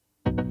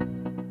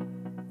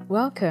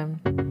Welcome.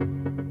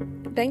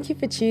 Thank you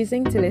for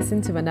choosing to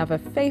listen to another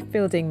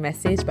faith-building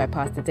message by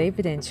Pastor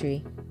David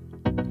Entry.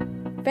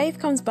 Faith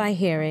comes by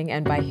hearing,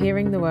 and by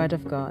hearing the Word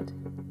of God.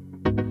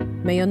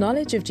 May your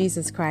knowledge of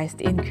Jesus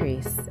Christ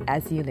increase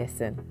as you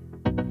listen.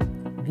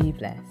 Be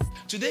blessed.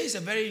 Today is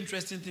a very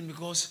interesting thing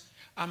because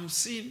I'm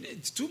seeing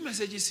it's two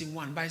messages in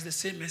one, but it's the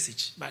same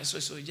message. But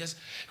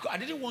I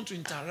didn't want to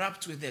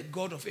interrupt with the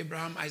God of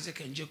Abraham,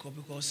 Isaac, and Jacob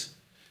because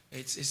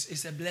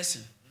it's a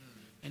blessing.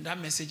 And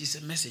that message is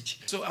a message.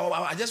 So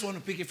I just want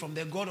to pick it from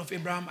the God of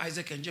Abraham,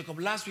 Isaac, and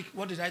Jacob. Last week,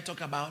 what did I talk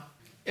about?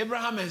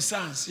 Abraham and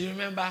sons. You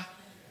remember?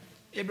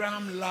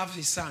 Abraham loved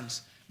his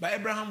sons. But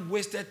Abraham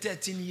wasted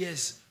 13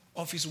 years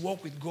of his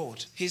walk with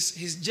God.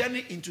 His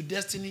journey into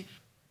destiny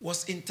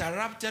was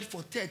interrupted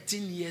for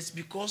 13 years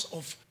because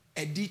of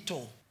a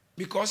detour.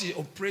 Because he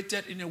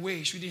operated in a way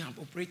he shouldn't have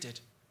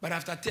operated. But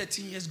after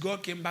 13 years,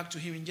 God came back to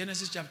him in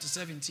Genesis chapter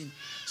 17.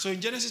 So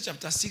in Genesis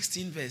chapter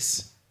 16,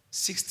 verse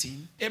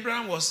 16,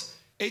 Abraham was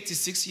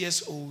 86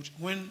 years old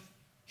when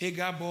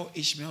Hagar bore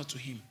Ishmael to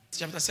him.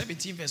 Chapter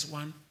 17, verse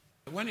 1,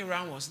 when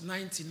Abraham was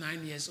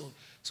 99 years old.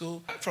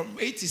 So from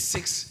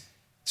 86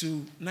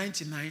 to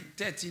 99,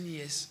 13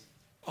 years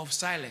of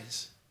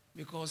silence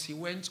because he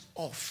went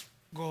off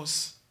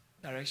God's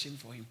direction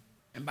for him.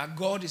 But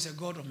God is a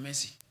God of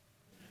mercy.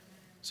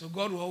 So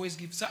God will always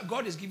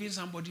God is giving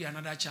somebody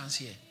another chance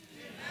here.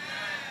 Amen.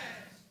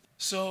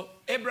 So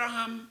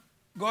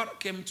God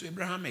came to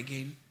Abraham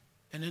again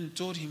and then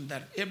told him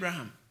that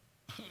Abraham,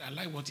 I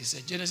like what he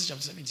said, Genesis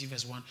chapter 17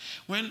 verse 1,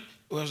 when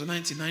he was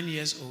 99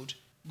 years old,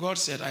 God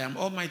said, I am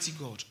Almighty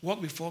God,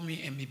 walk before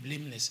me and be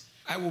blameless.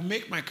 I will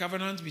make my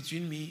covenant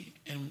between me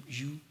and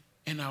you,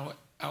 and I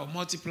will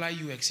multiply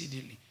you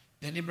exceedingly.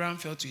 Then Abraham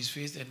fell to his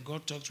face, and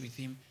God talked with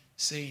him,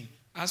 saying,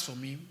 as for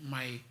me,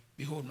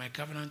 behold, my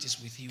covenant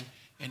is with you,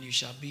 and you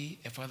shall be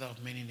a father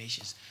of many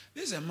nations.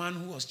 This is a man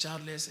who was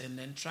childless and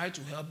then tried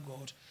to help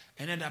God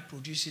and ended up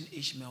producing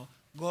Ishmael.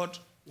 God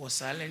was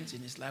silent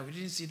in his life. We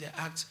didn't see the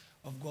act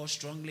of God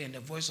strongly and the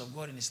voice of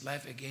God in his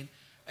life again.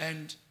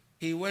 And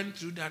he went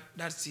through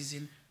that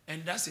season.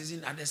 And that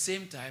season, at the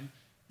same time,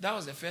 that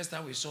was the first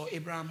time we saw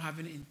Abraham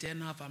having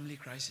internal family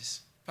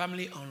crisis,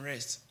 family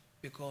unrest,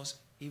 because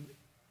he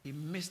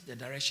missed the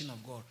direction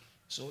of God.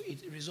 So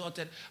it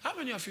resulted. How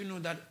many of you know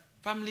that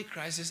family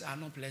crises are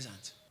not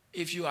pleasant?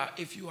 If you are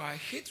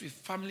hit with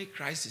family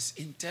crisis,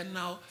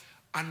 internal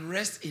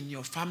unrest in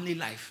your family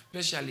life,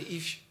 especially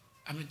if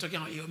I'm talking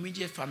about your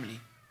immediate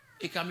family,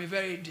 it can be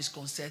very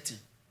disconcerting.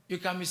 You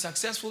can be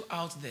successful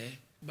out there,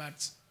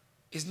 but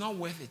it's not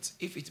worth it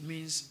if it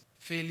means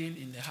failing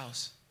in the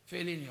house,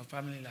 failing in your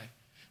family life.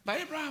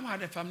 But Abraham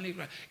had a family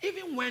crisis.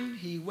 Even when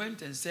he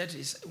went and said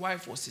his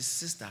wife was his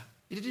sister,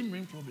 it didn't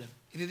bring problem.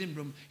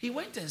 He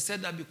went and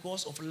said that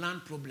because of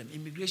land problem,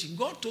 immigration.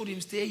 God told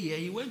him stay here.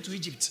 He went to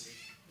Egypt.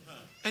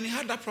 And he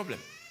had that problem.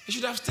 He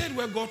should have stayed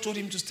where God told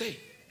him to stay.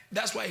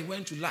 That's why he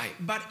went to lie.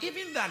 But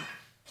even that,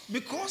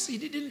 because he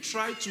didn't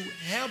try to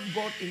help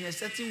God in a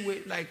certain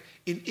way, like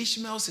in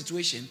Ishmael's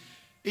situation,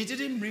 it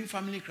didn't bring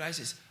family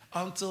crisis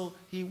until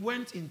he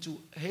went into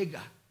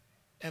Hagar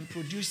and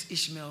produced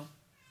Ishmael.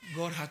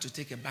 God had to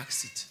take a back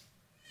seat.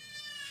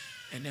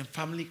 And then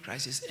family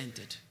crisis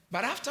entered.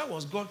 But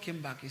afterwards, God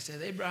came back. He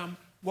said, Abraham,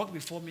 walk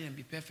before me and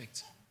be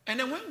perfect. And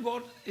then when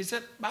he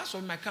said, that's why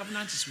my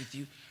covenant is with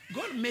you.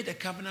 God made a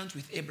covenant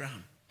with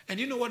Abraham. And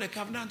you know what the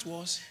covenant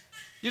was?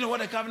 You know what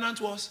the covenant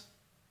was?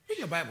 Read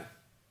your Bible.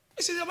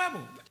 It's in your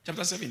Bible,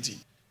 chapter 17.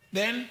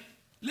 Then,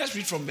 let's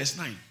read from verse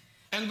 9.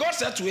 And God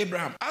said to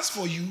Abraham, as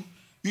for you,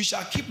 you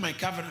shall keep my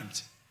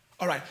covenant.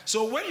 All right,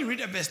 so when you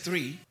read verse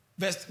 3,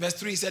 verse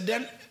 3 said,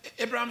 then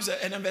Abraham said,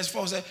 and then verse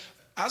 4 said,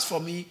 as for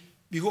me,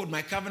 behold,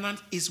 my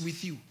covenant is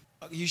with you.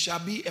 You shall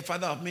be a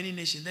father of many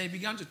nations. Then he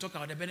began to talk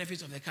about the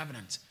benefits of the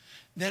covenant.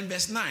 Then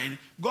verse 9,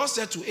 God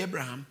said to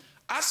Abraham,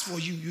 as for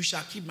you, you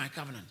shall keep my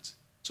covenant.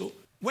 So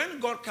when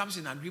God comes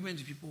in agreement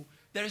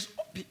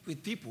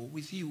with people,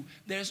 with you,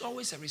 there is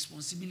always a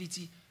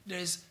responsibility. There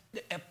is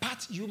a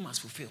part you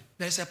must fulfill.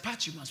 There is a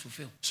part you must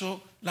fulfill.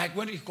 So like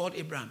when he called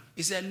Abraham,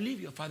 he said, leave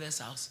your father's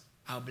house,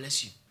 I'll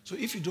bless you. So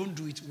if you don't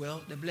do it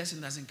well, the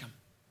blessing doesn't come.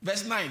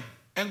 Verse 9,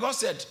 and God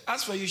said,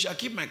 as for you, you shall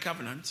keep my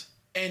covenant,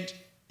 and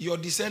your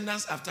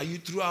descendants after you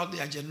throughout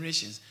their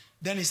generations.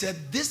 Then he said,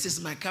 this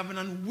is my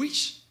covenant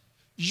which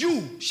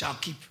you shall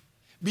keep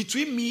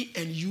between me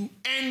and you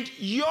and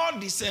your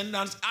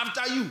descendants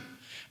after you.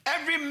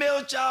 Every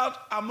male child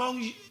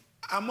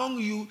among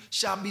you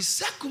shall be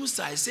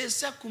circumcised. Say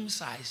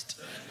circumcised.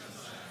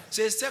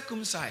 Say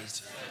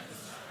circumcised.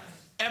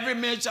 Every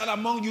male child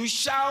among you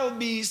shall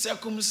be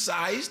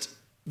circumcised.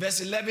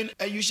 Verse 11,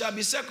 and you shall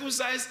be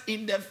circumcised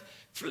in the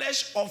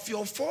flesh of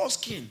your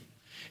foreskin.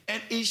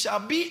 And it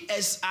shall be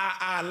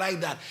like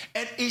that.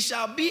 And it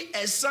shall be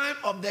a sign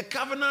of the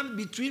covenant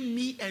between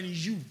me and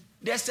you.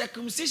 The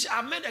circumcision,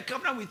 I've made a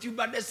covenant with you,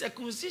 but the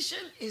circumcision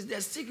is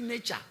the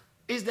signature,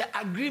 is the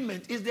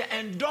agreement, is the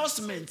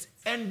endorsement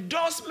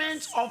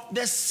of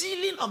the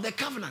sealing of the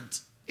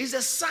covenant. It's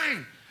a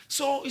sign.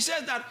 So he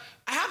says that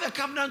I have a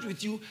covenant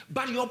with you,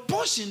 but your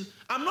portion,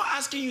 I'm not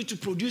asking you to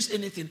produce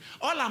anything.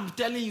 All I'm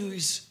telling you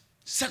is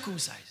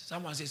circumcised.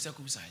 Someone say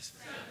circumcised.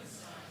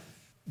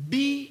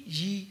 Be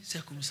ye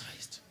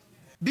circumcised.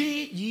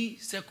 Be ye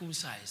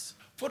circumcised.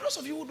 For those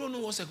of you who don't know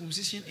what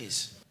circumcision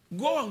is,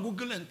 go on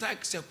Google and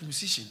type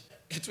circumcision.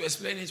 It will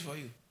explain it for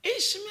you.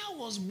 Ishmael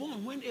was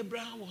born when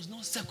Abraham was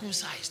not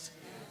circumcised.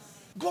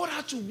 God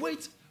had to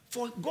wait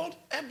for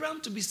Abraham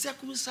to be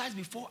circumcised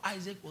before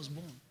Isaac was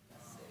born.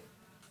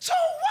 So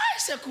why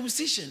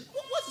circumcision?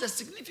 What's the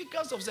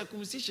significance of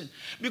circumcision?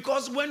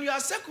 Because when you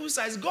are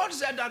circumcised, God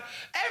said that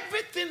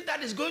everything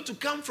that is going to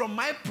come from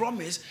my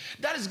promise,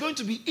 that is going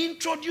to be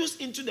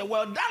introduced into the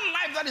world, that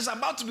life that is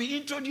about to be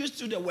introduced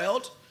to the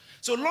world,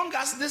 so long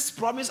as this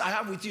promise I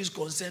have with you is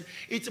concerned,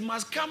 it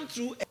must come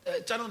through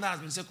a channel that has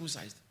been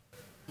circumcised.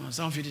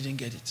 Some of you didn't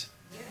get it.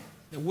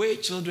 The way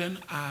children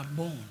are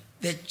born,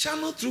 the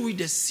channel through which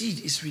the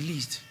seed is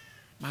released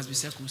must be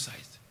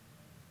circumcised.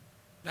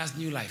 That's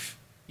new life.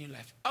 New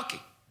life. Okay.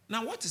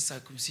 Now, what is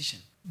circumcision?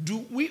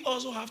 Do we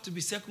also have to be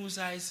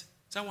circumcised?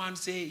 Someone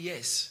say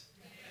yes.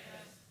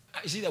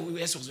 You see that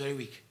yes was very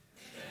weak.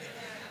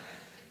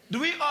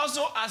 Do we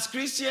also, as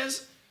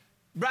Christians,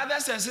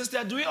 brothers and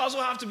sisters, do we also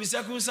have to be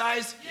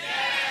circumcised?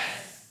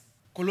 Yes.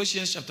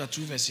 Colossians chapter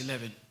 2, verse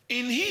 11.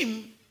 In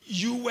him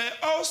you were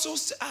also...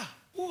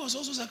 who was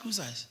also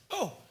circumcised?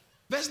 Oh,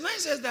 verse 9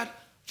 says that,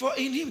 for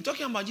in him,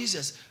 talking about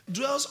Jesus,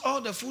 dwells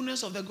all the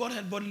fullness of the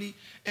Godhead bodily,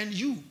 and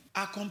you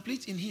are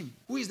complete in him,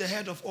 who is the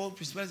head of all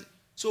principalities.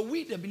 So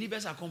we, the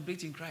believers, are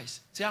complete in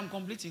Christ. Say, I'm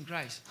complete in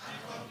Christ.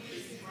 I'm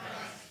complete in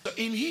Christ. So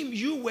in him,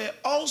 you were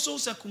also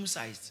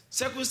circumcised.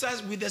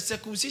 Circumcised with the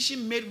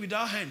circumcision made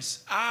without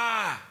hands.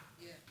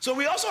 So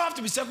we also have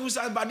to be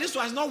circumcised, but this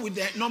was not with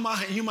the normal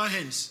human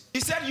hands.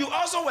 He said, you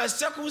also were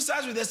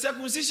circumcised with the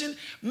circumcision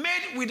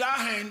made without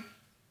hand,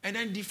 and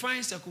then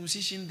define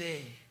circumcision there.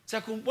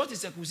 What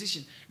is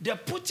circumcision? The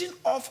putting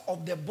off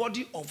of the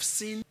body of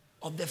sin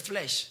of the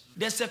flesh.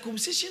 The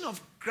circumcision of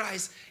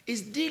Christ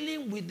is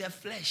dealing with the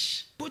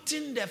flesh,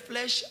 putting the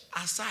flesh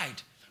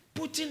aside.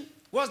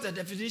 What's the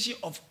definition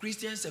of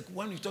Christian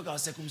when we talk about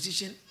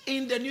circumcision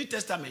in the New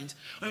Testament?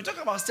 When we talk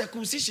about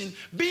circumcision,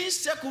 being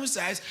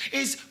circumcised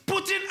is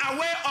putting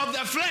away of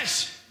the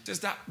flesh.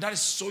 That is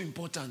so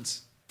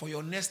important for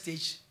your next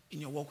stage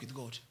in your walk with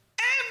God.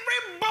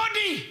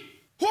 Everybody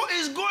who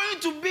is going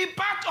to be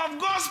part of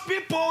God's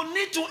people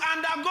need to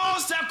undergo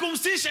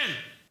circumcision.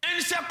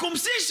 And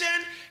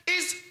circumcision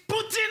is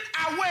putting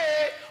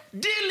away,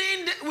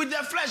 dealing with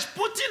the flesh,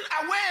 putting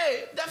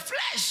away the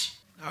flesh.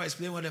 I'll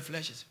explain what the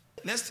flesh is.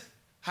 Let's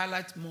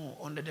highlight more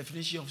on the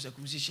definition of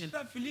circumcision.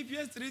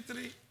 Philippians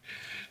 3:3.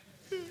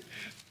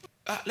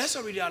 Let's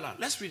all read it out loud.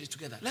 Let's read it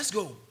together. Let's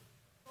go.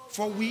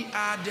 For we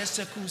are the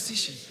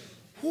circumcision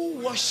who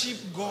worship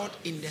God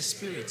in the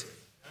spirit,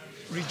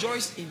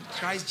 rejoice in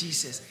Christ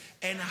Jesus,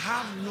 and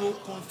have no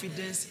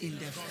confidence in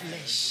the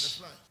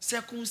flesh.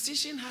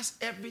 Circumcision has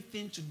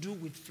everything to do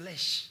with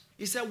flesh.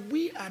 He said,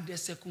 we are the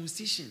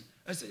circumcision.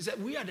 He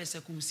said, we are the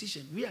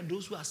circumcision. We are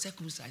those who are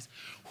circumcised,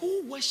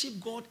 who worship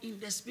God in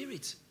the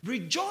spirit,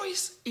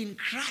 rejoice in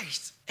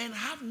Christ, and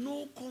have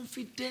no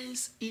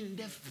confidence in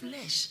the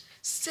flesh.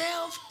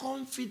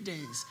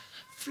 Self-confidence.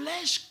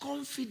 Flesh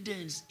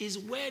confidence is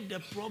where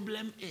the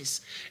problem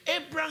is.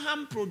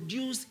 Abraham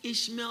produced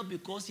Ishmael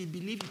because he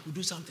believed he could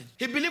do something.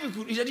 He believed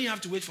he didn't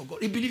have to wait for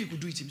God. He believed he could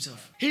do it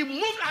himself. He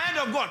moved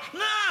ahead of God.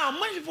 Now,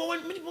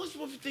 most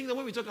people think that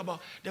when we talk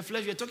about the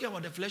flesh, we're talking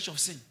about the flesh of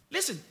sin.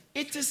 Listen,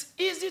 it is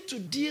easy to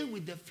deal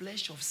with the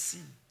flesh of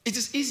sin. It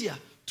is easier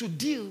to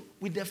deal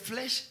with the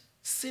flesh,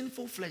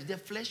 sinful flesh, the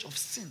flesh of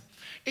sin.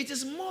 It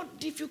is more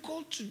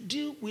difficult to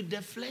deal with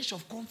the flesh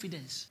of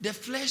confidence, the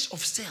flesh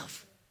of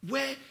self.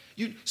 Where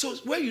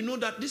you know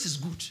that this is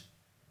good.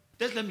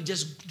 Let me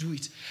just do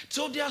it.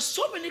 So there are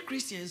so many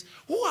Christians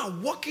who are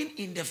walking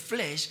in the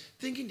flesh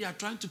thinking they are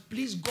trying to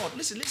please God.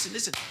 Listen.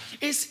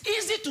 It's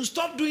easy to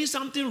stop doing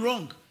something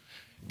wrong.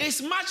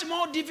 It's much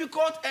more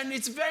difficult and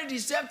it's very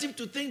deceptive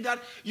to think that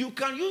you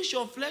can use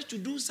your flesh to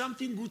do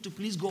something good to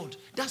please God.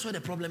 That's where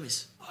the problem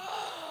is.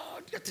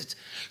 Get it.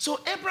 So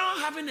Abraham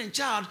having a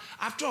child,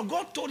 after all,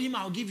 God told him,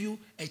 I'll give you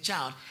a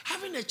child.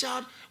 Having a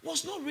child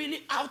was not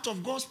really out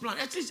of God's plan.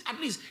 At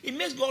least it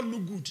makes God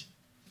look good.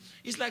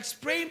 It's like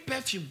spraying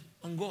perfume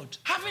on God.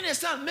 Having a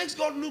son makes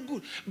God look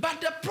good.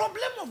 But the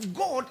problem of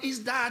God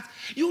is that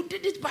you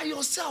did it by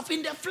yourself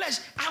in the flesh.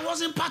 I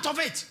wasn't part of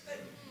it.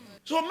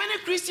 So many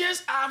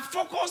Christians are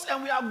focused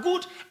and we are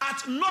good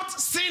at not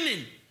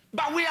sinning.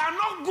 But we are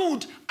not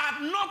good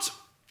at not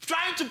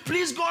trying to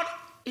please God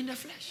in the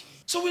flesh.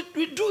 So we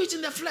do it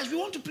in the flesh. We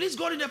want to please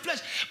God in the flesh.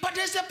 But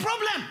there's a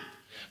problem.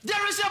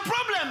 There is a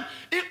problem.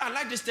 I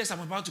like this text I'm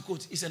about to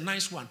quote. It's a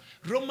nice one.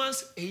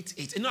 Romans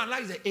 8:8. I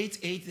like the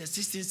 8:8, the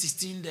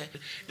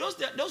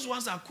 16:16. Those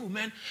ones are cool,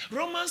 man.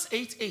 Romans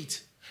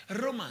 8:8.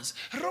 Romans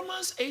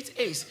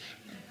 8:8.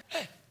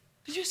 Hey,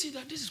 did you see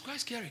that? This is quite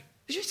scary.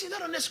 Did you see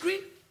that on the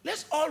screen?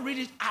 Let's all read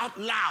it out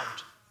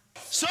loud.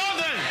 So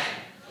then,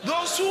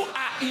 those who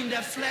are in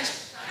the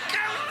flesh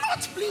cannot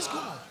please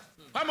God.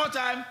 One more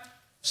time.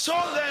 So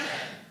then,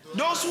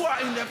 those who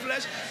are in the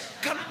flesh,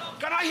 can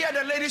I hear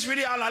the ladies read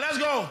it out loud? Let's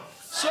go.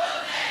 So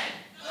then,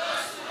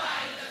 those who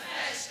are in the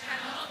flesh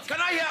cannot.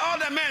 Can I hear all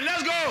the men?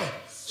 Let's go.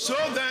 So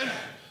then,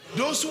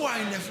 those who are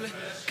in the flesh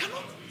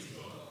cannot.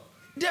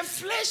 The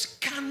flesh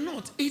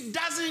cannot. It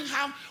doesn't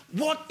have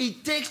what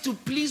it takes to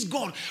please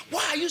God.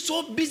 Why are you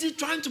so busy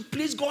trying to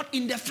please God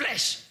in the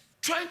flesh?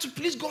 Trying to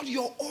please God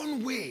your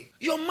own way.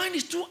 Your mind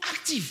is too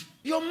active.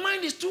 Your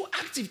mind is too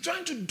active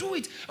trying to do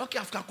it. Okay,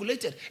 I've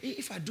calculated.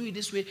 If I do it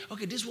this way,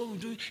 okay, this one will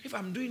do it. If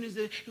I'm doing this,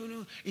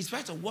 in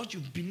spite of what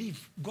you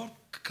believe, God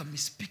can be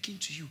speaking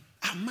to you.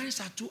 Our minds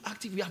are too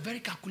active. We are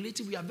very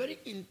calculative. We are very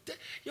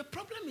Your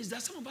problem is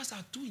that some of us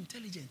are too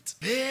intelligent.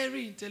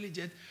 Very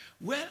intelligent,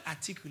 well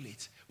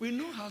articulate. We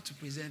know how to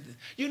present it.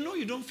 You know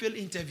you don't fail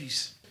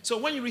interviews. So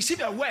when you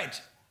receive a word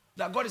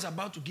that God is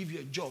about to give you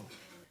a job,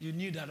 you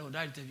knew that,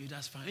 that interview,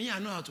 that's fine. And I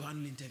know how to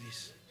handle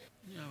interviews.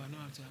 I know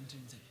how to handle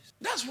interviews.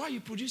 That's why you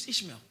produced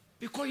Ishmael.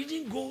 Because you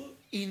didn't go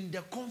in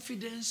the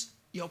confidence,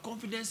 your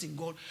confidence in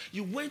God.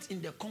 You went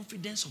in the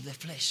confidence of the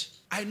flesh.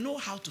 I know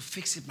how to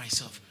fix it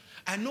myself.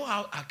 I know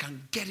how I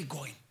can get it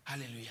going.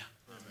 Hallelujah.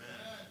 Amen.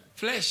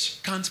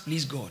 Flesh can't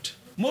please God.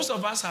 Most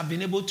of us have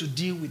been able to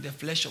deal with the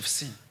flesh of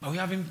sin, but we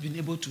haven't been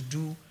able to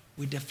do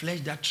with the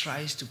flesh that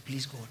tries to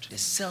please God. The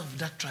self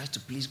that tries to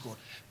please God.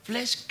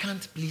 Flesh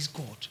can't please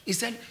God. He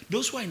said,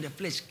 those who are in the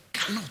flesh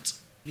cannot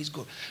please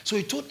God. So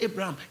he told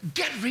Abraham,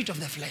 get rid of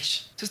the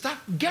flesh. Sister,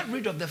 get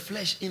rid of the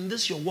flesh in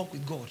this your walk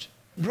with God.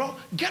 Bro,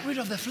 get rid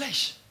of the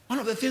flesh. One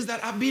of the things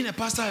that I've been a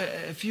pastor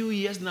a few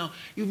years now,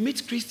 you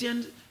meet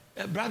Christian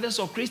brothers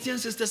or Christian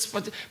sisters,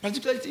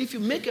 particularly if you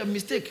make a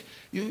mistake,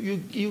 you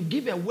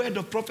give a word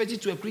of prophecy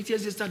to a Christian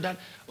sister that,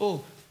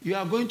 oh, you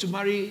are going to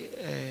marry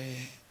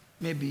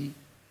maybe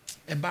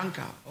a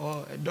banker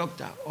or a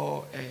doctor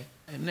or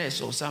a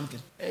nurse or something.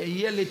 A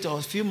year later or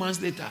a few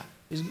months later,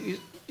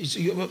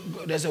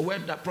 there's a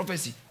word that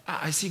prophecy.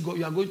 I see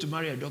you are going to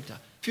marry a doctor.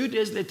 A few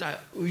days later,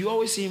 you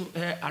always see him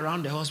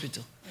around the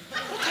hospital.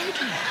 What are you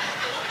doing?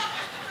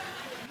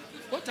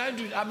 What are you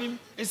doing? I mean,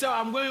 instead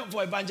I'm going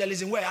for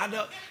evangelism. Where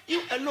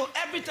you alone,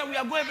 every time we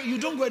are going, you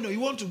don't go alone. You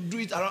want to do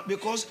it around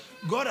because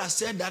God has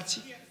said that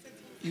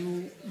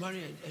you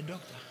marry a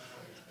doctor.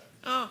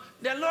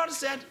 The Lord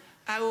said,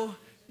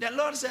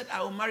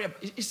 I will marry.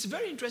 It's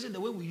very interesting the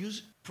way we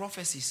use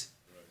prophecies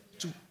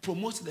to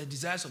promote the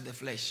desires of the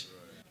flesh.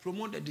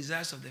 Promote the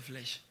desires of the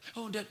flesh.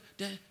 Oh,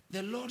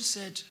 the Lord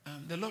said,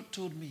 the Lord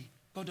told me,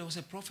 God, there was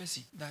a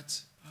prophecy that,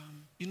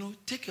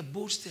 take a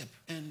bold step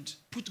and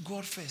put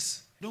God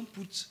first. Don't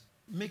put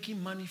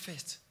making money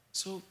first.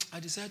 So I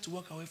decided to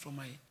walk away from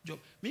my job.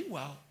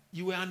 Meanwhile,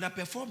 you were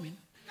underperforming.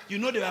 You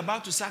know they were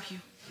about to sack you.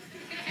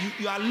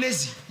 You are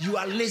lazy. You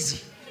are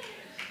lazy.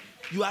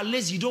 You are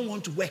lazy. You don't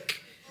want to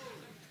work.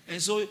 And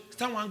so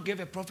someone gave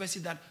a prophecy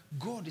that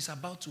God is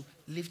about to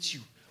lift you.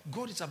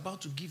 God is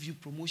about to give you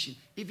promotion.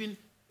 Even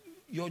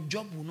your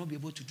job will not be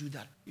able to do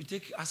that. You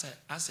take it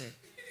as a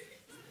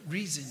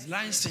reason,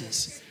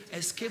 license,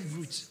 escape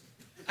route.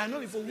 I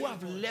know people who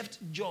have left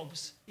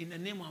jobs in the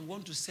name and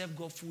want to serve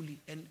God fully,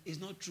 and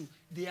it's not true.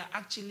 They are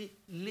actually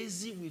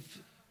lazy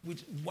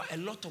with a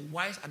lot of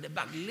wires at the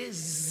back.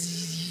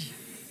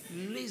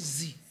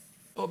 Lazy.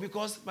 Oh,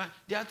 because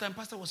the other time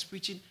Pastor was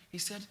preaching, he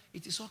said,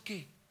 it is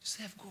okay to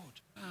serve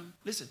God.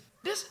 Listen,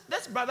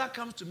 this brother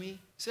comes to me,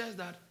 says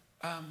that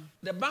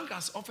the bank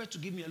has offered to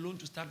give me a loan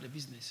to start the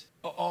business.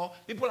 Or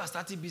people are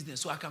starting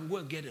business, so I can go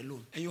and get a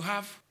loan. And you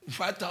have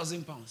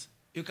 5,000 pounds.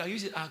 You can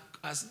use it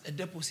as a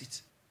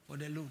deposit for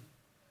the loan.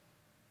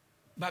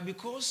 But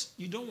because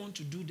you don't want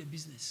to do the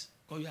business,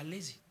 because you are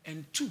lazy.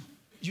 And two,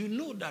 you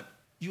know that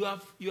you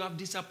have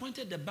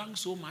disappointed the bank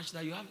so much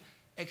that you have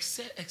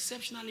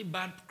exceptionally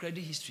bad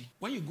credit history.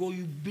 When you go,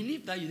 you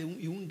believe that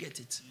you won't get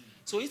it.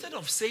 So instead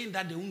of saying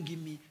that they won't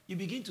give me, you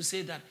begin to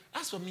say that,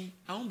 as for me,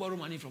 I won't borrow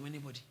money from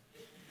anybody.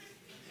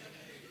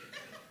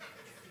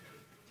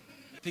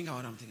 Think about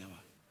what I'm thinking about.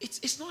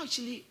 It's not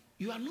actually,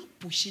 you are not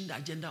pushing the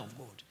agenda of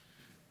God.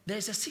 There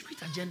is a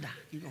secret agenda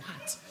in your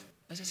heart.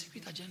 There's a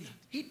secret agenda,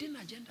 hidden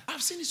agenda.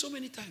 I've seen it so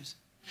many times.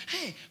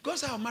 Hey, God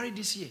said I'll marry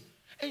this year.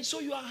 And so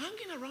you are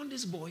hanging around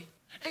this boy,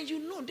 and you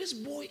know this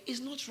boy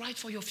is not right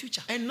for your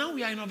future. And now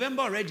we are in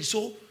November already,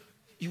 so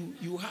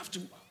you have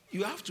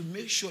to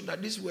make sure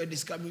that this word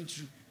is coming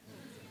true.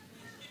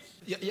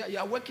 You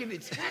are working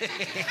it.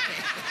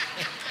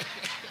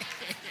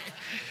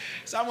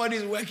 Somebody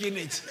is working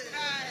it.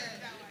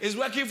 It's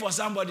working for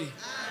somebody.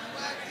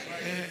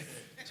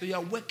 So you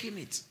are working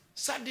it.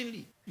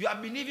 Suddenly, you are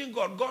believing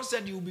God. God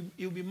said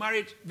you'll be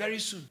married very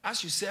soon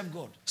as you serve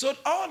God. So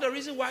all the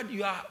reason why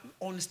you are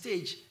on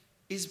stage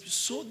is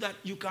so that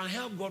you can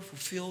help God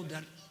fulfill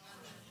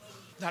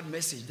that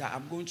message that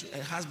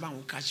a husband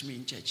will catch me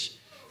in church.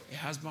 A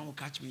husband will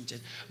catch me in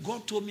church.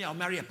 God told me I'll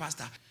marry a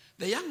pastor.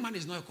 The young man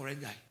is not a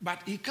correct guy. But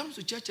he comes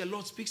to church a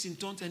lot, speaks in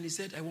tongues, and he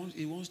said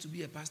he wants to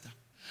be a pastor.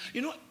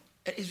 You know,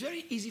 it's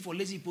very easy for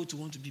lazy people to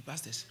want to be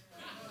pastors.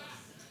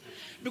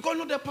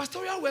 Because the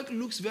pastoral work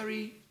looks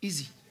very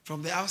easy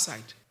from the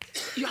outside.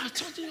 You are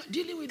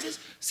dealing with this,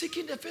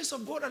 seeking the face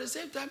of God at the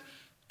same time,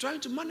 trying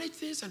to manage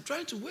things and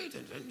trying to wait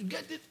and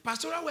get it.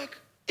 Pastoral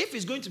work, if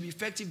it's going to be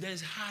effective, then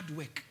it's hard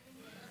work.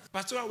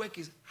 Pastoral work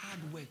is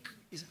hard work.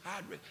 It's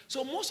hard work.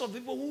 So most of the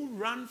people who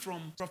run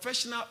from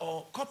professional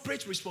or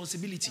corporate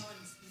responsibility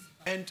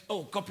and,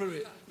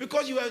 corporate,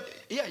 because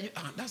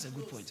that's a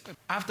good point.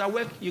 After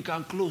work, you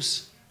can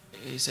close.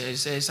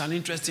 It's an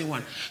interesting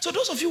one. So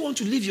those of you who want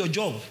to leave your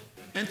job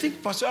and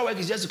think pastoral work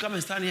is just to come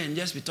and stand here and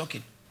just be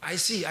talking. I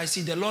see.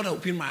 The Lord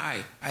opened my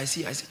eye. I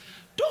see.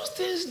 Those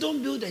things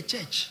don't build a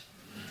church.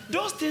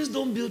 Those things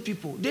don't build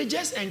people. They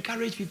just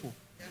encourage people.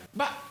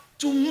 But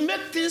to make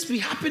things be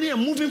happening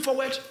and moving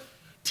forward,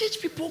 teach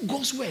people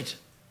God's word.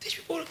 Teach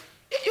people.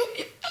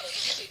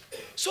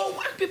 So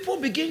when people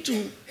begin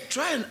to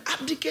try and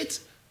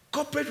abdicate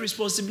corporate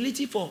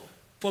responsibility for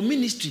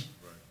ministry,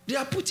 they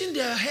are putting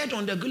their head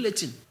on the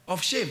guillotine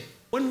of shame.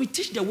 When we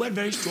teach the word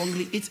very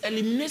strongly, it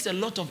eliminates a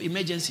lot of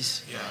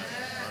emergencies. Yeah.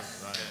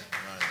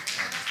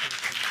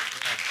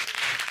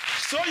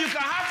 So you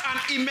can have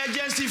an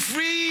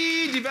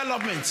emergency-free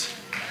development.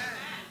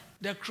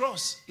 The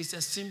cross is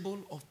a symbol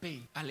of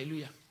pain.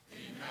 Hallelujah.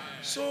 Amen.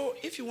 So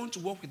if you want to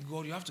walk with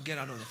God, you have to get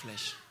out of the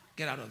flesh.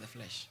 Get out of the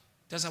flesh.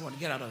 Tell someone,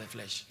 get out of the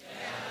flesh.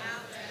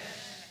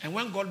 And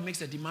when God makes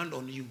a demand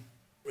on you,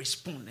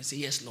 respond and say,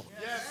 yes, Lord.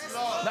 Yes,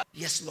 Lord.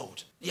 Yes,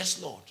 Lord.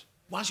 Yes, Lord.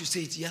 Once you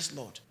say it, yes,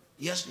 Lord.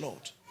 Yes,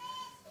 Lord.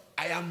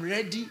 I am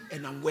ready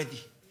and I'm worthy.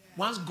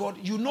 Once God,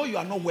 you know you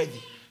are not worthy.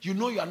 You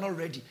know you are not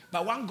ready.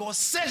 But when God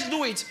says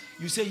do it,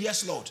 you say,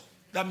 yes, Lord.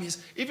 That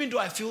means even though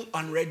I feel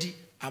unready,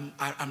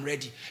 I'm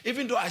ready.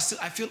 Even though I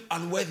feel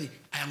unworthy,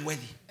 I am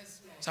worthy. Yes,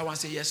 someone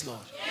say, yes, Lord.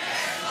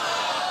 Yes,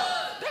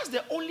 Lord. That's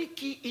the only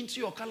key into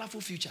your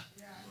colorful future.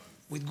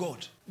 With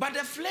God. But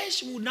the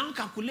flesh will now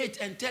calculate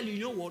and tell you, you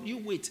know what, you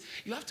wait.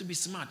 You have to be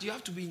smart. You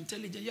have to be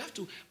intelligent. You have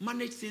to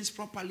manage things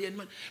properly.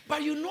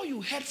 But you know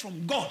you heard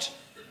from God.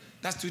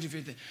 That's two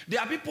different things. There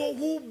are people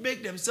who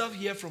make themselves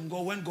hear from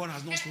God when God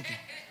has not spoken.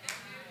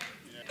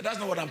 That's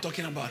not what I'm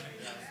talking about.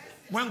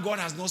 When God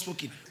has not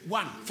spoken.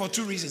 One, for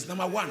two reasons.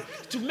 Number one,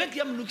 to make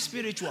them look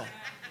spiritual.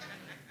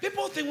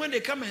 People think when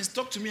they come and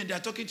talk to me and they are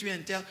talking to me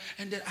and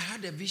then I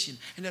had a vision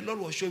and the Lord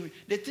was showing me,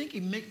 they think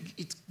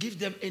it gives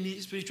them any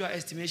spiritual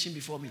estimation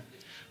before me.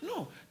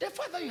 No, the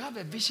fact that you have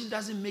a vision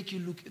doesn't make you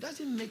look, it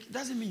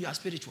doesn't mean you are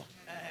spiritual.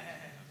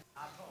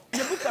 In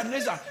the book of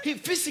Nazar, he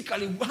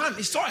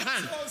saw a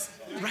hand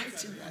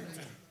right in that.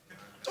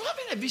 So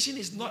having a vision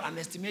is not an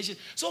estimation.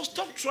 So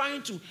stop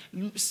trying to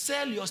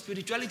sell your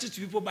spirituality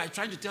to people by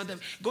trying to tell them,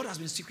 God has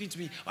been speaking to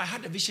me. I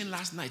had a vision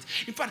last night.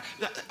 In fact,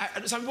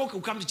 some people will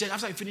come to church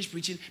after I finish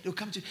preaching. They'll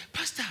come to,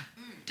 Pastor,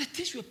 the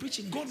things you were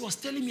preaching, God was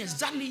telling me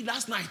exactly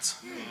last night.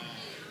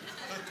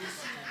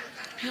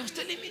 He was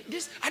telling me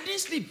this. I didn't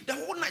sleep. The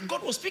whole night,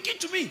 God was speaking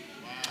to me.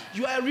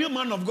 You are a real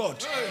man of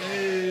God.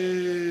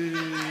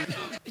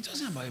 It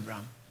wasn't about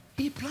Abraham.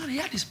 He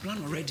had his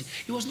plan already.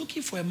 He was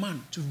looking for a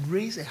man to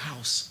raise a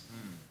house.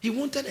 He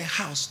wanted a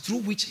house through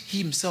which he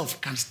himself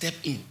can step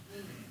in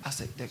as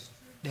the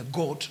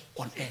God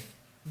on earth,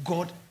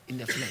 God in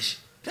the flesh.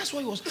 That's why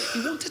he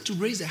wanted to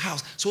raise a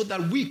house so that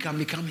we can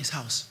become his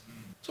house.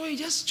 So he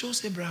just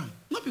chose Abraham.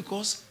 Not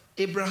because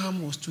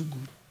Abraham was too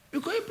good.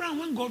 Because Abraham,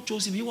 when God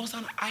chose him, he was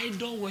an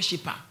idol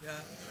worshiper. Yeah.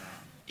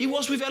 He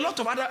was with a lot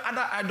of other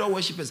idol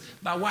worshippers.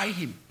 But why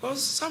him?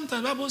 Because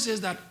sometimes the Bible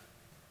says that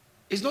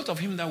it's not of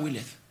him that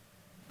willeth.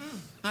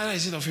 Neither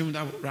is it of him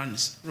that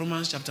runs.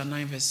 Romans chapter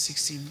 9 verse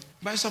 16.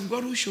 But it's of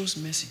God who shows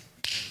mercy.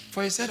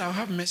 For he said, I'll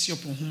have mercy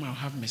upon whom I'll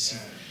have mercy.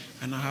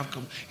 And I have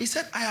come. He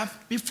said,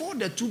 before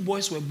the two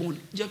boys were born,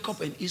 Jacob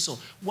and Esau,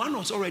 one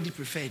was already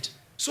preferred.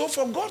 So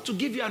for God to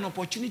give you an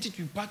opportunity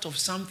to be part of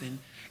something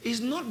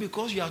is not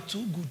because you are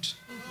too good.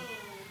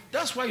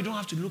 That's why you don't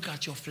have to look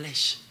at your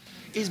flesh.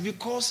 It's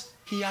because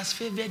he has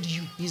favored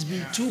you. He's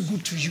been too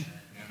good to you.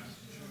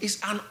 It's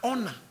an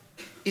honor.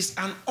 It's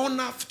an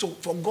honor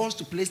for God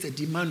to place a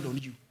demand on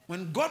you.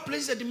 When God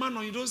places a demand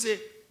on you, don't say,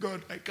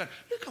 God, I can't.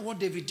 Look at what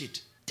David did.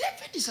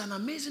 David is an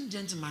amazing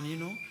gentleman, you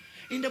know.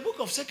 In the book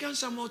of 2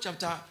 Samuel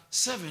chapter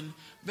 7,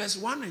 verse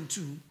 1 and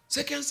 2,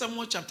 2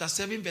 Samuel chapter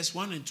 7, verse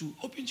 1 and 2,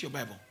 open to your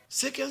Bible.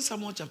 2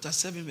 Samuel chapter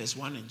 7, verse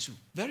 1 and 2.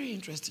 Very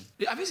interesting.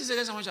 Have you seen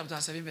 2 Samuel chapter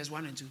 7, verse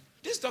 1 and 2?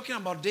 This is talking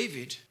about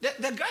David.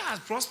 The guy has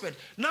prospered.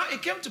 Now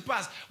it came to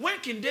pass when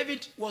King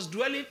David was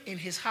dwelling in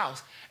his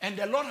house and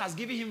the Lord has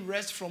given him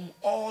rest from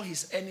all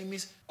his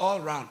enemies all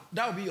around.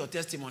 That will be your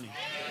testimony.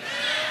 Amen.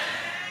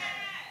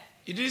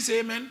 You didn't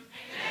say amen?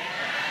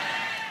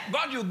 Amen.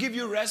 God will give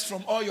you rest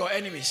from all your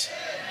enemies.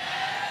 Amen.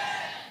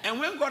 And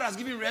when God has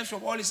given rest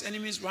from all his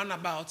enemies round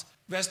about,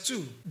 verse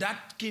 2,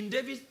 that King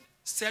David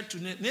said to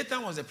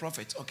Nathan was a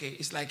prophet, okay?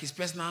 It's like his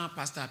personal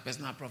pastor,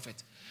 personal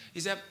prophet. He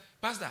said,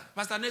 Pastor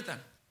Nathan,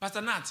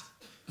 Pastor Nat.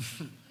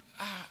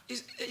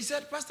 He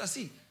said, Pastor,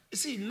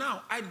 see,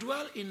 now I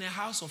dwell in a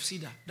house of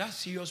cedar. That's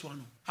serious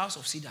one. House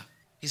of cedar.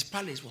 His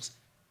palace was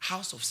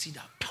house of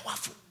cedar.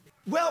 Powerful.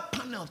 Well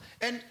paneled.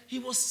 And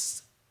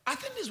I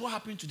think this is what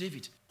happened to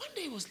David. One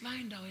day he was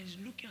lying down and he's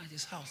looking at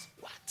his house.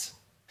 What?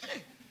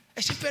 Hey,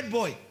 a shepherd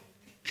boy.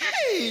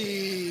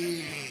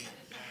 Hey!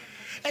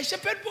 A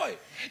shepherd boy.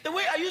 The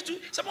way I used to,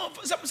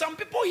 some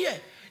people here,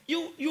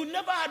 you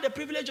never had the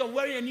privilege of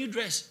wearing a new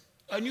dress,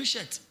 a new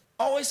shirt.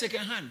 Always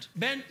second hand.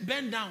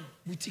 Bend down,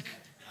 boutique.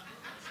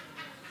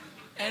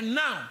 And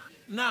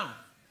now,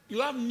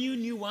 you have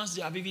new ones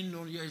they have even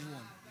known years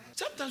one.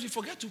 Sometimes we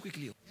forget too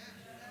quickly.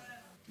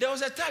 There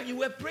was a time you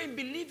were praying,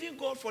 believing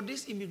God for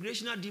this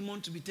immigrational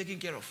demon to be taken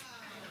care of.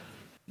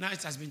 Now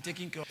it has been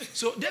taken care of.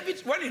 So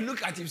David, when he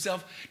looked at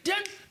himself, then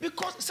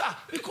because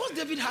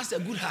David has a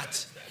good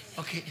heart,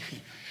 okay,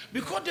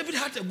 because David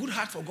had a good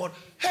heart for God,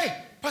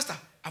 hey, pastor,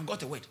 I've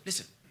got a word.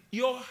 Listen,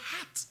 your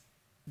heart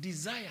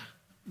desire,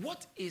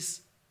 what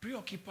is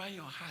preoccupying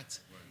your heart,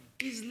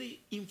 easily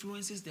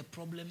influences the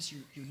problems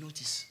you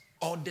notice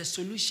or the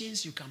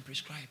solutions you can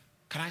prescribe.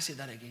 Can I say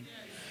that again?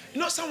 You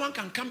know, someone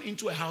can come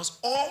into a house,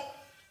 or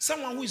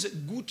someone who is a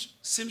good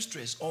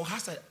seamstress or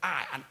has an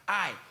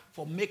eye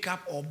for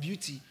makeup or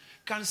beauty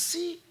can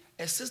see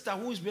a sister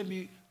who is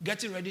maybe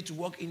getting ready to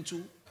walk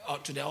into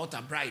to the altar,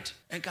 bride,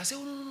 and can say,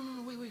 oh,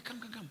 no, wait, come.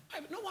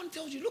 No one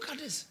tells you, look at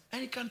this.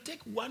 And he can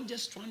take one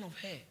just strand of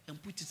hair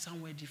and put it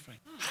somewhere different.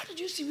 How did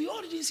you see? We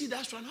all didn't see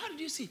that strand. How did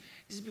you see?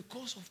 It's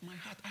because of my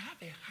heart. I have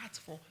a heart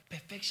for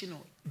perfection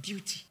or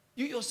beauty.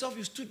 You yourself,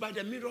 you stood by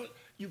the mirror,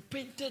 you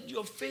painted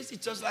your face.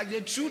 It's just like they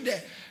threw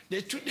there.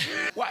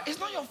 Why? It's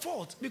not your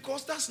fault,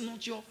 because that's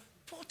not your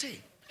forte.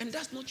 And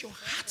that's not your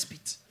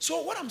heartbeat.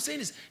 So what I'm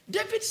saying is,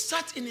 David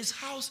sat in his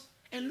house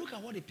and look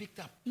at what he picked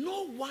up.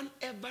 No one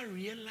ever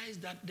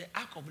realized that the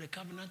Ark of the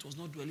Covenant was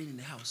not dwelling in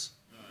the house.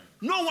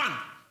 No one.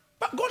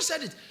 But God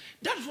said it.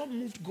 That's what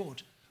moved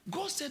God.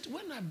 God said,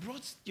 when I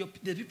brought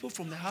the people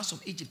from the house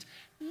of Egypt,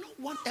 no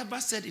one ever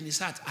said in his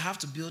heart, I have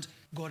to build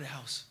God a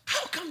house.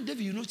 How come,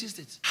 David, you noticed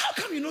it? How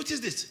come you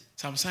noticed this?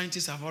 Some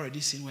scientists have already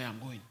seen where I'm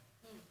going.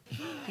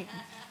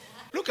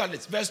 Look at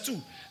it, verse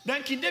 2.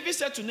 Then King David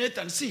said to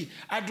Nathan, see,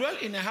 I dwell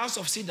in a house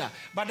of cedar,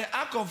 but the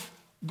ark of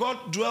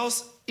God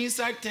dwells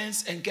inside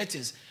tents and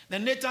curtains.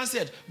 Then Nathan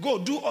said, go,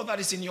 do all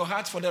that is in your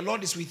heart, for the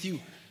Lord is with you.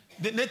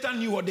 Nathan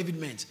knew what David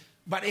meant.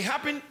 But it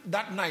happened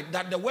that night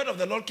that the word of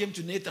the Lord came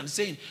to Nathan,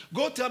 saying,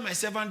 go tell my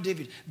servant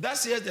David,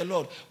 thus says the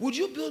Lord, would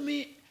you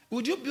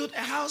build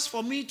a house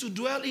for me to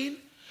dwell in?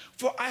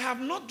 For I have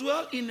not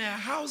dwelt in a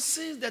house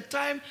since the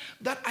time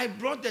that I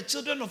brought the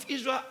children of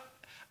Israel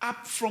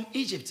up from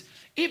Egypt,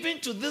 even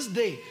to this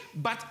day,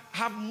 but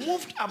have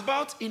moved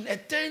about in a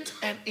tent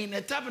and in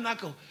a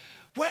tabernacle,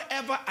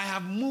 wherever I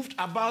have moved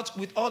about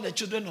with all the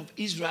children of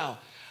Israel.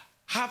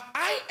 Have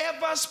I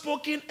ever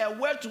spoken a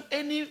word to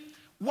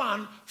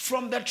anyone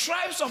from the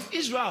tribes of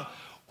Israel,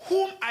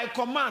 whom I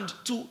command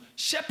to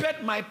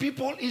shepherd my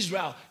people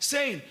Israel,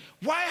 saying,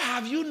 why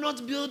have you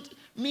not built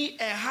me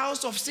a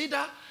house of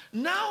cedar?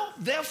 Now,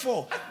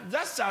 therefore,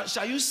 that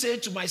shall you say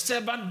to my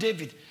servant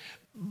David,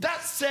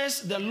 that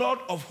says the Lord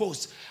of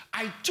hosts,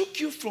 I took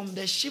you from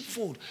the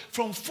sheepfold,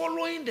 from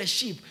following the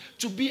sheep,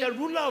 to be a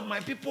ruler of my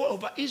people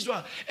over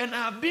Israel. And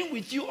I have been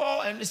with you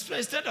all, and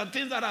instead of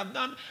things that I've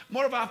done,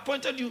 moreover, I've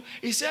appointed you.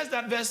 It says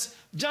that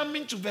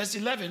jumping to verse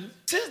 11,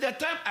 since the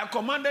time I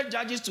commanded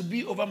judges to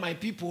be over my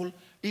people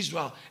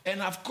Israel,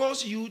 and have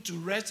caused you to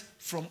rest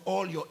from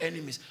all your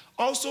enemies.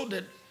 Also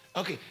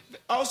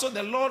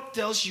the Lord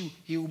tells you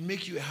he will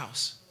make you a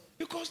house.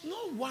 Because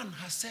no one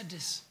has said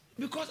this.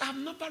 Because I've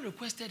never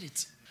requested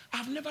it.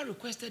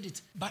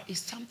 But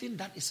it's something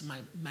that is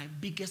my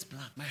biggest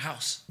plan, my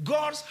house.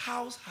 God's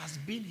house has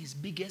been his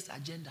biggest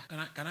agenda.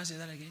 Can I say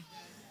that again?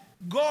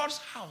 God's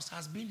house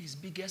has been his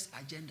biggest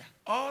agenda.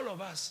 All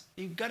of us,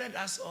 he gathered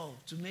us all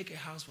to make a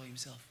house for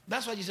himself.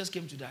 That's why Jesus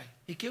came to die.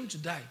 He came to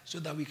die so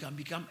that we can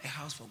become a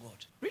house for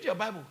God. Read your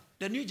Bible.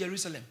 The New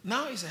Jerusalem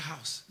now is a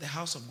house, the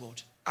house of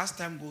God. As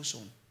time goes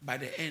on, by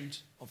the end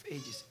of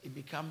ages, it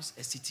becomes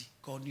a city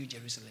called New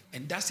Jerusalem.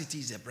 And that city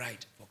is a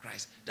bride for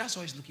Christ. That's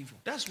what he's looking for.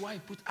 That's why he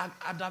put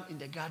Adam in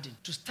the garden,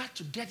 to start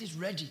to get it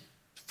ready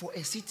for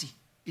a city.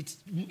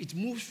 It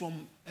moves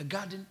from a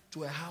garden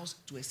to a house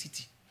to a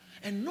city.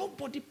 And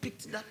nobody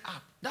picked that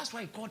up. That's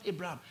why he called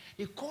Abraham.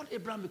 He called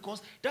Abraham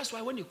because that's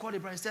why when he called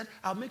Abraham, he said,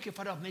 I'll make you a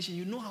father of nations.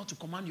 You know how to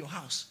command your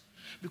house.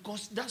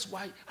 Because that's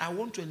why I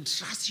want to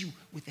entrust you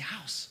with a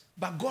house.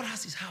 But God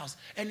has his house.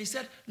 And he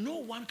said, no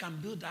one can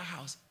build that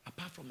house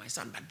apart from my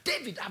son. But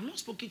David, I've not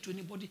spoken to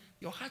anybody.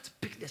 Your heart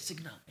picked the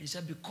signal. And he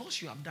said,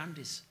 because you have done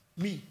this,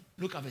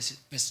 look at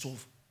verse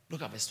 12.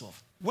 Look at verse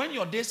 12. When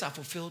your days are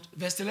fulfilled,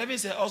 verse 11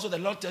 says, also the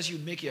Lord tells you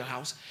to make your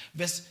house.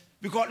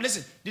 Because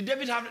listen, did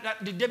David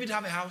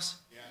have a house?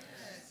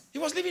 Yes. He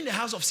was living in the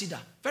house of cedar,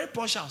 very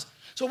posh house.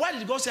 So why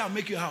did God say, I'll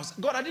make you a house?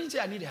 God, I didn't say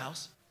I need a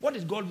house. What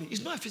did God mean?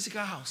 It's not a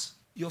physical house.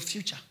 Your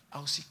future,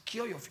 I'll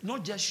secure your future.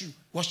 Not just you.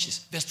 Watch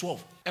this, verse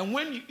 12. And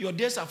when your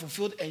days are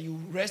fulfilled and you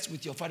rest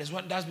with your fathers,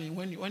 that's mean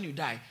when you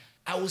die,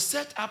 I will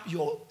set up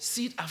your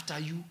seed after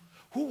you,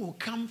 who will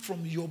come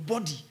from your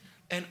body,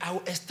 and I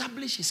will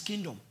establish his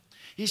kingdom.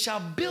 He shall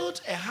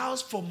build a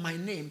house for my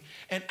name,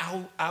 and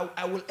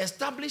I will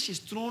establish his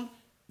throne.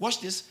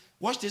 Watch this,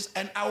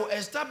 and I will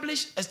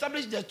establish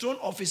the throne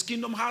of his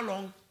kingdom. How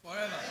long?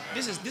 Forever.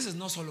 This is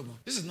not Solomon.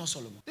 This is not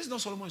Solomon. This is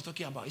not Solomon he's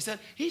talking about. He said,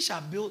 he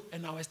shall build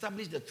and I'll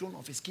establish the throne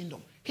of his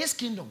kingdom. His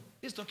kingdom.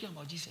 He's talking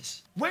about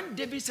Jesus. When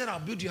David said, I'll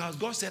build your house,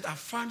 God said, I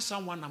found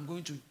someone I'm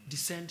going to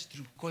descend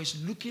through. Because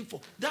he's looking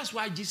for. That's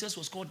why Jesus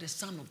was called the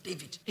son of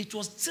David. It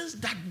was since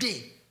that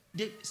day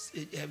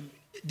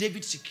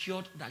David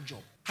secured that job.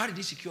 How did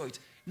he secure it?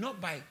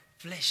 Not by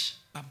flesh,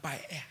 but by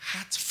a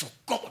heart for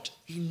God.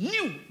 He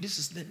knew this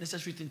is the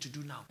necessary thing to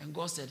do now. And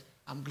God said,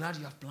 I'm glad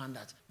you have planned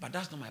that, but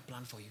that's not my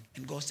plan for you.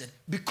 And God said,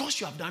 because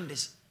you have done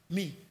this,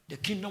 me, the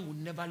kingdom will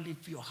never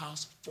leave your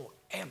house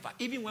forever.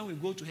 Even when we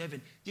go to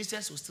heaven,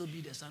 Jesus will still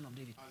be the son of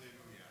David.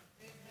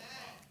 Hallelujah.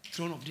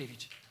 Throne of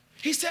David.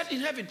 He said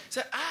in heaven,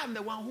 said, I am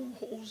the one who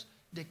holds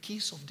the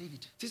keys of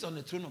David. Sits on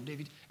the throne of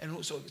David, and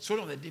also throne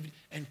of David,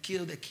 and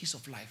kill the keys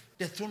of life.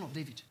 The throne of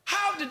David.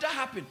 How did that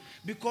happen?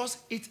 Because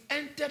it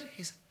entered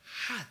his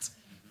heart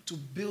to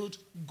build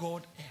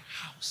God a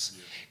house.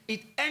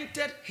 It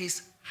entered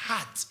his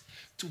heart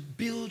to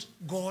build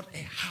God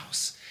a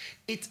house.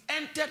 It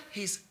entered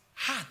his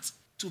heart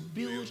to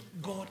build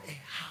God a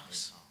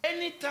house.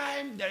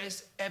 Anytime there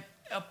is an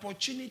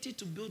opportunity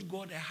to build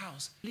God a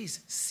house, please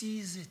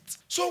seize it.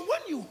 So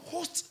when you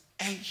host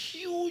a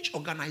huge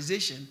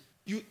organization,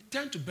 you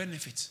tend to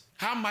benefit.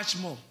 How much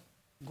more?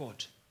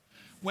 God.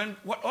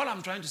 All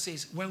I'm trying to say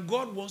is, when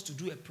God wants to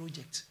do a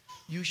project,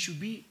 you should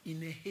be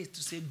in a haste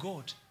to say,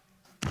 God,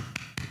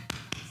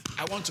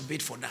 I want to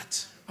bid for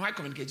that. Am I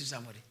communicating to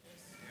somebody?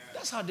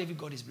 That's how David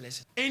got his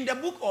blessing. In the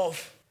book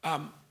of, I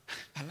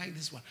like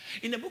this one.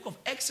 In the book of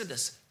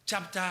Exodus,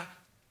 chapter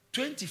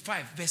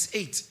 25, verse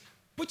 8.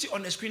 Put it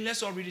on the screen.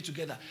 Let's all read it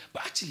together.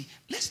 But actually,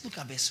 let's look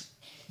at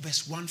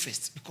verse 1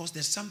 first, because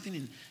there's something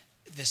in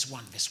verse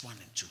 1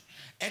 and 2.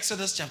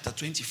 Exodus chapter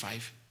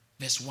 25,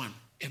 verse 1,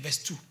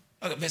 verse 2.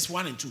 Verse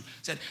 1 and 2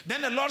 said,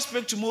 Then the Lord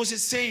spoke to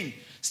Moses, saying,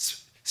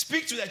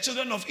 Speak to the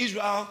children of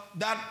Israel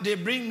that they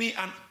bring me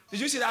an... Did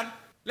you see that?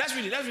 Let's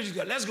read it.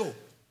 Let's go.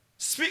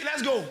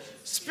 Let's go.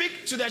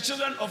 Speak to the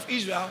children of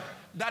Israel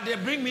that they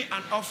bring me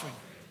an offering.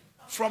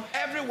 From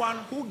everyone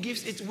who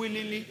gives it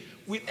willingly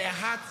with a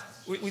heart,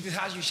 with his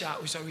heart you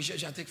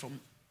shall take from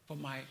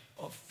my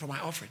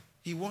offering.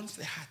 He wants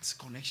the heart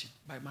connection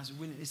by mass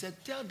willing. He said,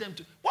 tell them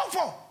to... What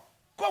for?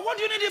 God, what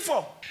do you need it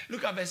for?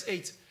 Look at verse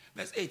 8.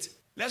 Verse 8.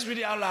 Let's read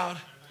it out loud.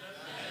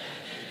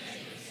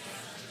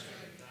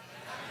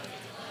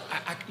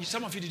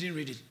 Some of you didn't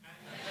read it.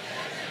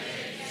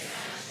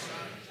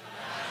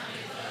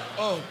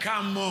 Oh,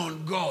 come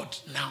on, God.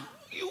 Now,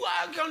 you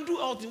can do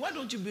all things. Why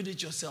don't you build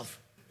it yourself?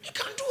 You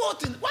can do all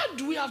things. Why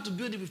do we have to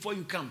build it before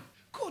you come?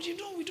 God,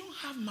 we don't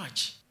have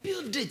much.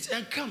 Build it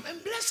and come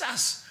and bless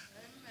us.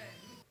 Amen.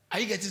 Are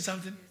you getting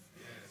something?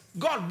 Yes.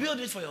 God, build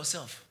it for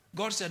yourself.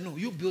 God said, no,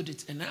 you build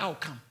it and I'll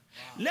come.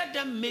 Wow. Let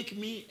them make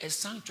me a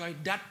sanctuary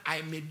that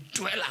I may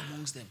dwell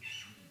amongst them.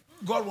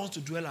 God wants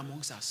to dwell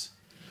amongst us.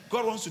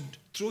 God wants to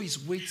throw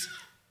his weight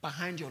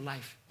behind your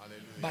life.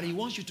 Hallelujah. But he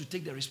wants you to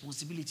take the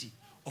responsibility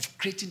of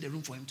creating the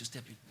room for him to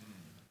step in.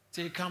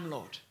 Say, come,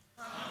 Lord.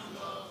 Come,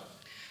 Lord.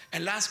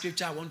 And last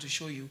scripture I want to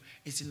show you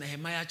is in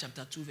Nehemiah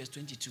chapter 2, verse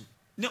 22.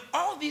 Now,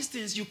 all these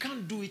things, you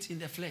can't do it in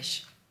the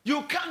flesh.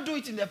 You can't do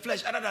it in the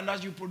flesh. Other than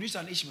that, you produce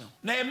an Ishmael.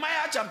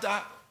 Nehemiah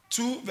chapter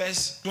 2,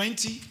 verse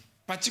 20,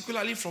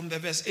 particularly from the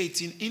verse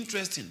 18,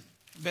 interesting.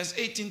 Verse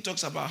 18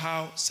 talks about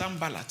how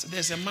Sanballat,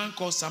 there's a man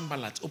called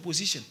Sanballat,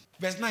 opposition.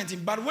 Verse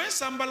 19, but when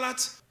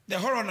Sanballat, the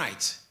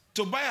Horonite,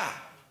 Tobiah,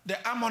 the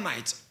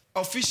Ammonite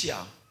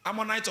official,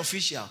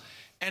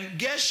 and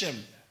Geshem,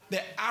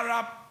 the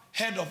Arab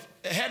head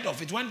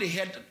of it, when they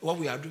heard what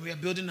we are doing, we are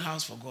building a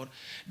house for God,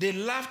 they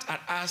laughed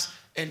at us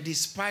and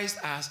despised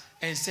us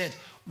and said,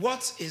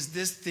 what is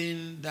this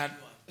thing that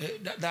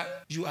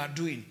you are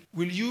doing?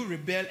 Will you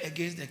rebel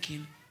against the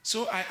king?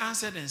 So I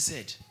answered and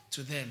said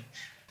to them,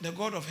 the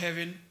God of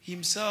heaven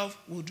himself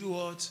will do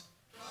what?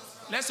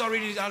 Let's all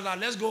read it out loud.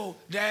 Let's go.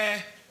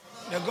 The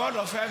God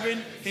of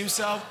heaven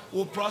himself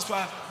will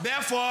prosper.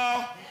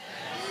 Therefore,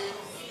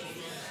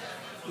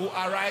 will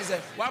arise.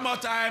 One more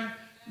time.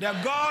 The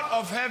God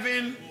of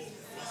heaven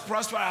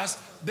prosper us.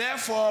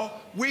 Therefore,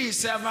 we his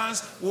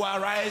servants will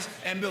arise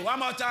and build. One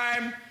more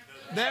time.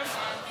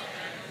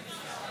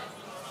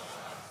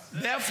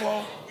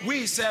 Therefore,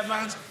 we his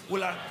servants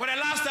will arise. For the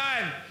last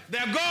time, the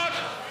God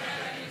of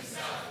heaven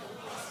himself will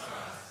prosper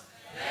us.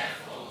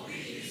 Therefore, we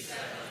his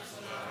servants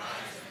will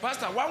arise.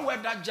 Pastor, one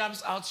word that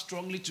jumps out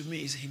strongly to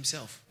me is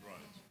himself. Right.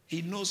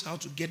 He knows how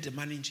to get the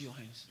money into your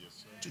hands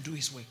to do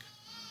his work.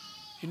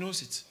 He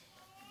knows it.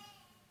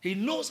 He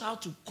knows how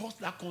to cause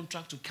that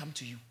contract to come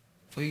to you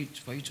for you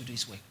to do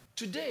his work.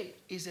 Today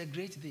is a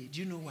great day. Do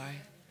you know why?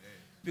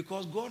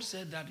 Because God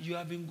said that you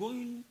have been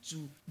going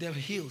to the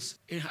hills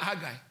in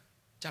Haggai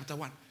chapter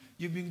 1.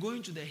 You've been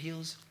going to the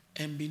hills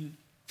and been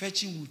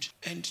fetching wood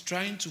and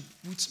trying to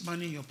put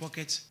money in your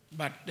pocket,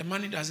 but the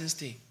money doesn't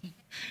stay.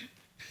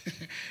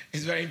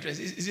 It's very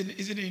interesting.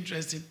 Isn't it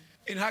interesting?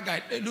 In Haggai,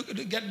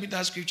 get me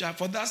that scripture.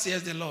 For thus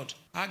says the Lord.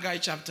 Haggai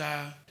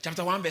chapter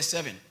 1 verse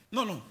 7.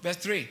 No, verse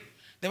 3.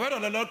 The word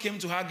of the Lord came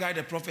to Haggai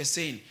the prophet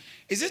saying,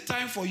 is it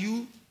time for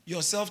you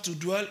yourself to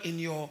dwell in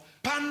your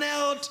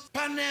paneled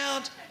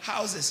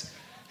houses,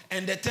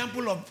 and the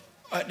temple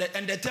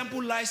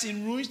lies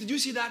in ruins. Did you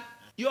see that?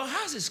 Your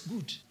house is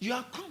good. You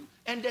are come,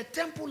 and the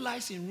temple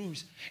lies in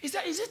ruins. Is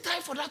it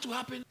time for that to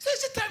happen?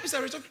 Is it time? It's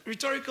a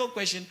rhetorical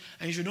question,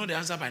 and you should know the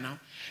answer by now.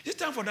 Is it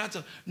time for that?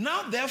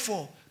 Now,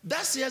 therefore,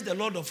 thus says the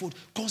Lord of hosts,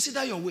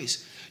 consider your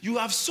ways. You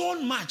have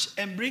sown much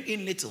and bring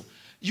in little.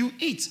 You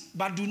eat,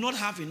 but do not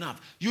have enough.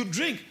 You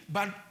drink,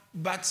 but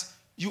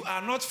you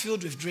are not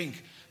filled with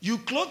drink. You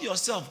clothe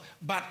yourself,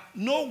 but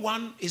no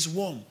one is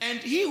warm. And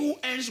he who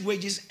earns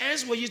wages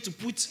to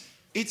put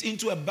it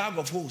into a bag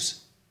of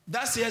holes.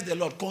 Thus says the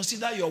Lord,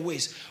 consider your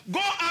ways. Go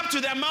up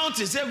to the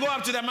mountains. Say, go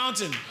up to the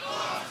mountain.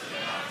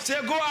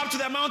 Say, go up to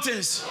the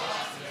mountains.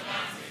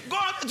 Go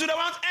up to the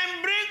mountain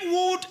and bring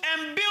wood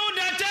and build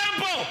a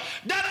temple,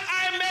 that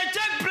I may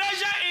take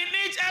pleasure in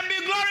it and be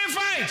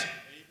glorified.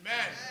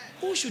 Amen.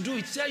 Who should do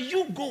it? Say,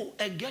 you go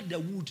and get the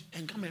wood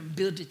and come and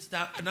build it.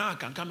 Now I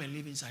can come and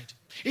live inside.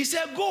 He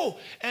said, go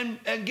and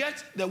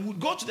get the wood.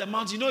 Go to the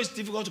mountain. You know it's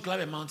difficult to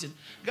climb a mountain.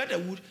 Get the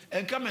wood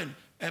and come and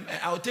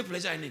I will take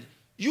pleasure in it.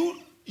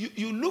 You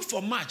look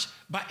for much,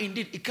 but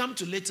indeed it come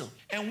to little.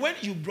 And when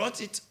you brought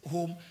it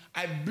home,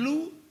 I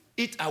blew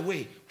it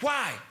away.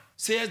 Why?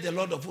 Says the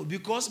Lord of hosts.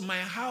 Because my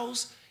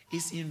house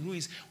is in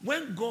ruins.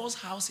 When God's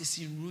house is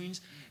in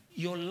ruins,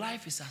 your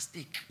life is at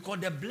stake. Because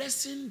the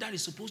blessing that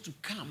is supposed to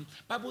come,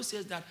 Bible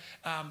says that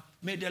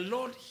may the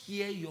Lord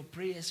hear your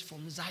prayers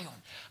from Zion.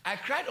 I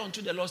cried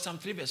unto the Lord, Psalm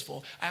 3 verse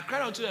 4. I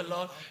cried unto the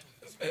Lord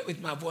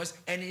with my voice,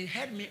 and he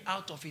heard me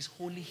out of his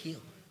holy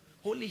hill.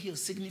 Holy hill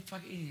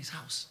signified in his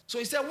house. So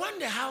he said, when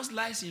the house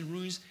lies in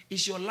ruins,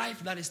 it's your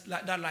life that is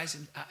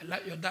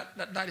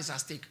at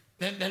stake.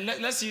 Then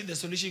let's see the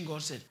solution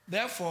God said.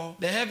 Therefore,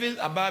 the heavens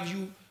above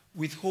you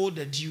withhold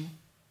the dew,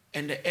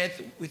 and the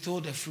earth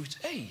withhold the fruit.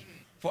 Hey,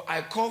 for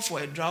I call for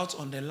a drought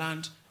on the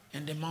land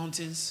and the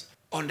mountains,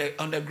 on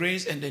the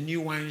grains and the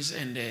new wines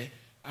and the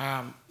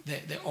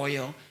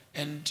oil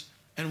and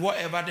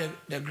whatever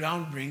the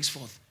ground brings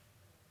forth,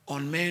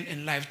 on men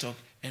and livestock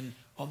and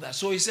of that.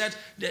 So he said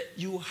that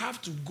you have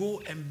to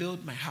go and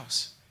build my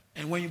house.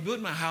 And when you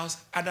build my house,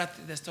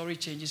 the story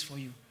changes for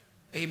you.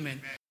 Amen.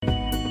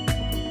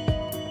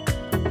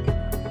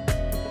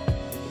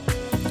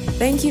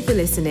 Thank you for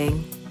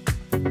listening.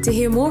 To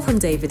hear more from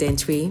David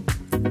Entry,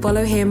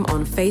 follow him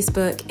on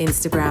Facebook,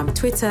 Instagram,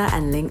 Twitter,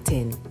 and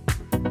LinkedIn.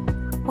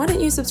 Why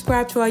don't you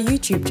subscribe to our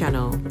YouTube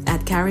channel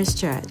at Charis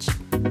Church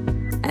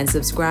and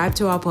subscribe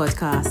to our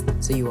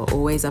podcast so you are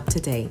always up to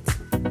date.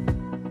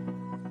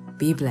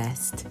 Be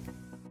blessed.